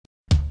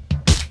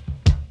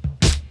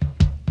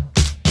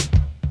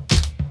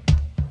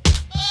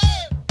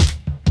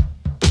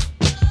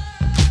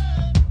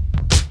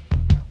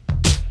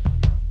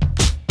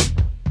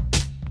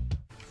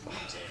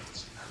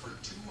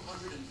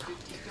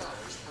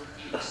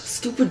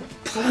Stupid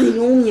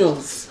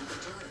polynomials.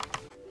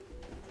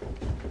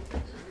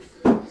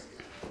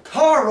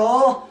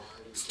 Carl!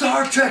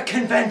 Star Trek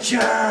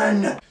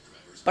convention!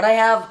 But I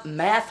have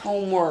math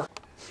homework.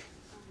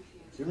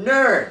 You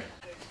nerd!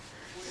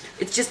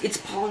 It's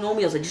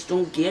polynomials. I just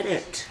don't get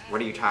it. What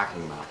are you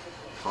talking about?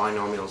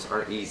 Polynomials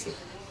are easy.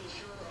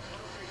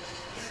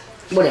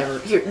 Whatever.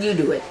 Here, you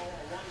do it.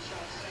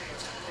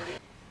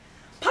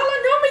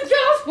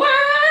 Polynomials,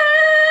 what?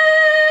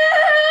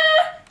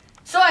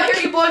 So I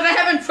hear you boys are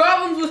having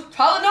problems with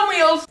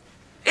polynomials.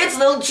 It's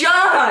Lil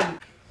John!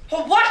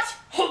 What?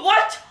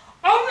 What?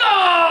 Oh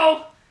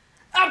no!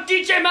 I'm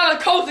DJ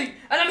Malacosi,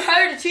 and I'm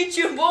here to teach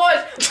you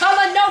boys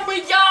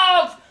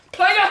polynomials!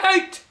 Player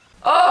hate!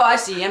 Oh, I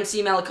see.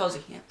 MC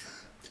Malacosi. Yeah.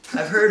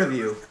 I've heard of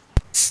you.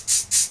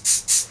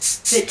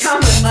 They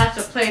come in lots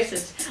of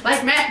places,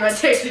 like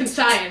mathematics and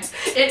science.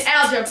 In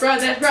algebra,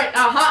 that's right,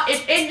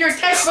 it's in your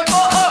textbook.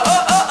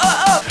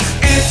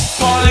 It's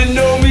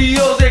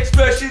polynomials,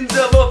 expressions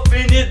of a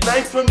finite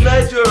length from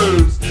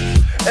letters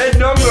and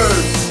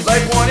numbers,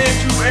 like 1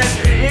 and 2, and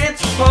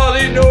it's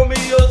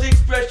polynomials,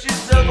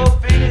 expressions of a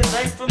finite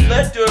length from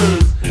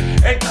letters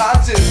and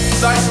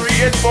constants, like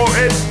 3 and 4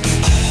 and...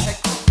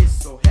 Textbook is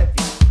so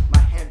heavy, my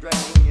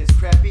handwriting is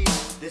crappy.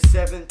 The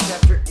 7th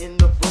chapter in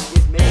the book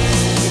is making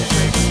me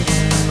crazy.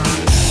 My mom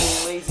is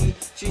being lazy,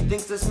 she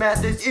thinks this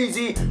math is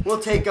easy. We'll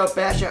take a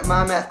bash at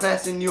my math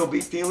class and you'll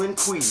be feeling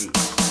queasy.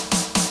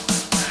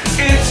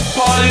 It's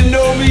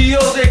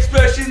polynomials,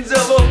 expressions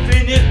of a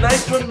finite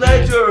length from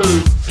letters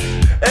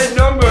and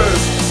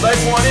numbers, like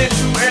 1 and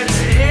 2, and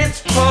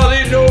it's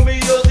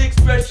polynomials,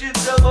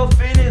 expressions of a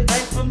finite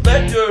length from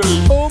letters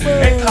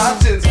and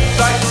constants,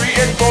 like 3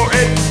 and 4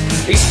 and...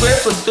 A square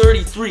plus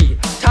 33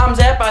 times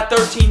that by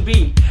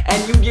 13b,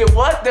 and you get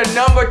what? The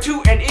number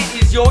 2, and it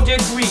is your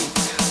degree.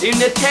 In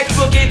the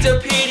textbook it's a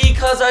pity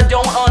cause I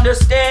don't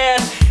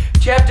understand.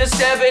 Chapter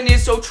 7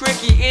 is so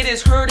tricky, it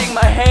is hurting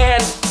my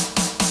hand.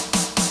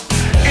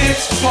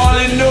 It's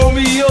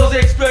polynomials,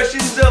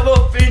 expressions of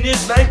a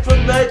finite length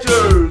from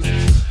letters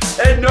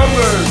and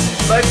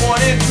numbers, like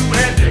 1 and 2,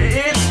 and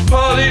it's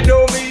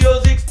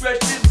polynomials,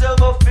 expressions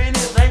of a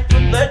finite length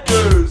from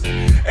letters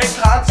and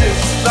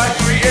constants, like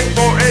 3 and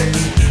 4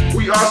 and...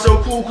 We are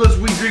so cool cause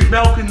we drink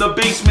milk in the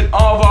basement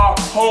of our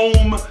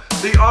home.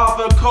 They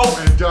offer Coke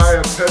and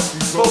Diet Pepsi,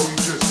 but we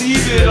just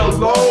leave it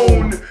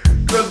alone,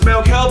 cause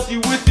milk helps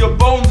you with your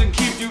bones and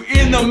keeps you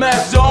in the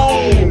math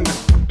zone.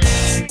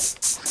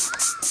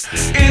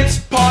 It's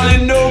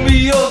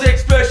polynomials,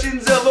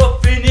 expressions of a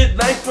finite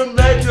length from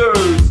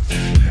letters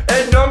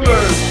and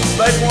numbers,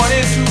 like 1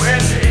 and 2,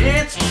 and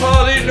it's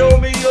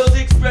polynomials,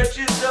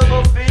 expressions of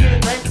a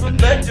finite length from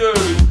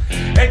letters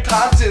and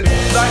constants,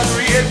 like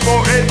 3 and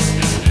 4 and...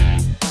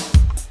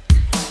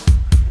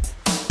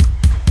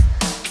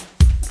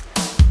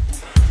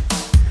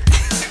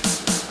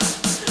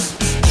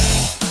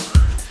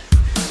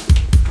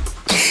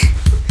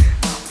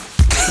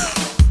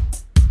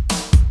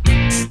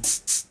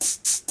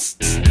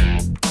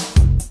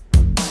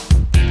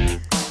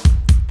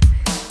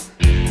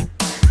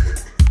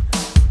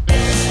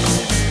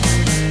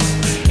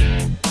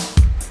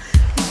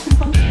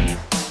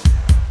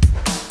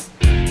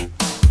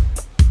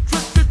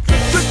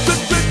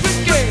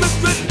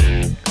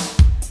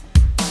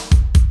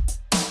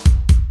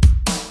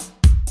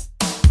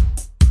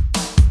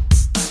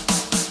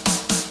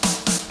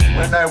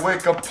 When I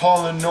wake up,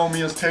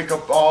 polynomials take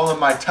up all of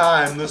my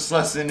time. This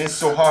lesson is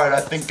so hard, I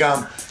think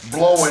I'm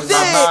blowing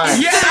my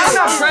mind. Yeah, I'm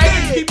not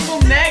bragging,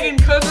 people nagging,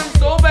 cause I'm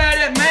so bad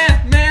at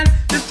math, man.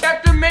 This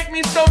chapter make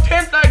me so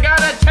tense, I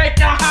gotta take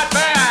a hot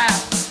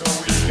bath. So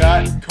we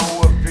got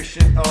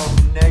coefficient of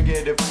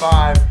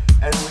 -5,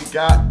 and we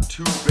got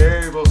 2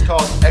 variables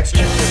called x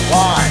cubed and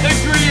y.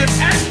 Degree of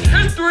x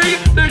is 3,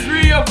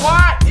 degree of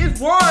y is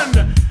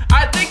 1.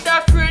 I think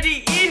that's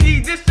pretty easy,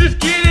 this is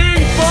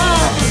getting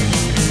fun.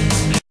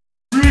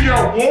 We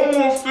got one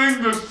more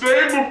thing to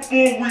say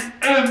before we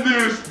end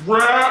this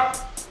rap.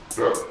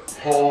 That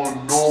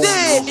polynomials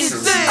can be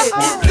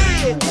put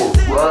into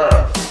a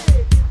rap.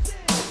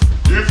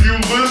 If you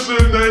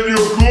listen, then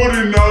you're good,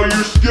 and now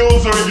your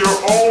skills are your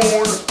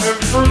own. And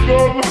for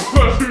those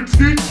who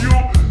teach you,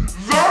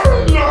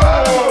 very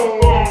loud.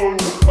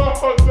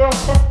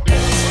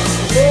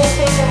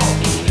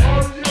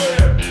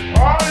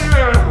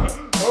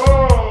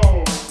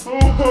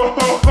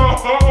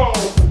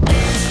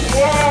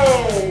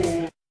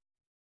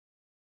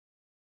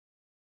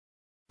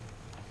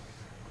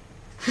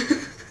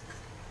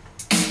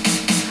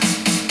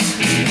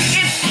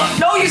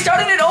 No, you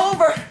started it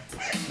over!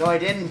 No, I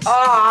didn't.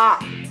 Ah!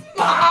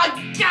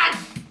 Oh, God!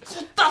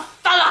 The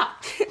fella!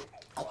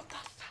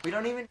 We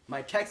don't even...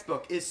 My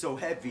textbook is so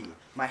heavy.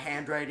 My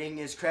handwriting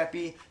is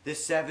crappy. The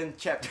 7th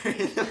chapter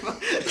in the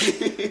book...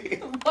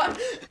 What?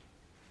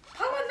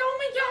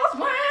 Polynomials,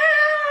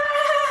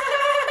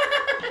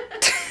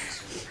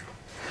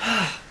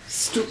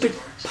 Stupid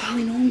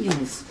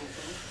polynomials.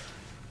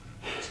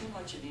 Too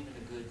much of even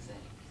a good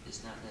thing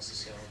is not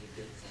necessarily a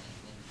good thing.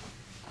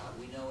 And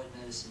We know in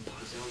medicine that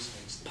the dose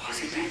makes the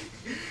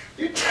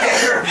You're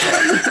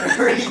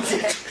terrible.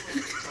 Ridiculous.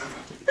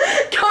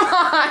 Come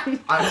on!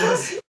 I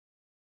was.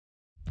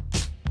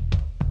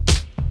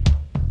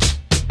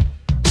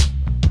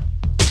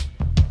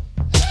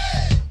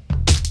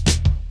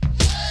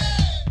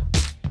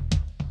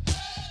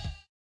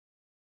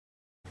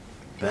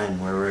 Ben,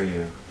 where were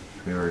you?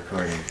 We were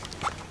recording.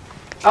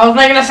 I was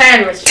making a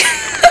sandwich.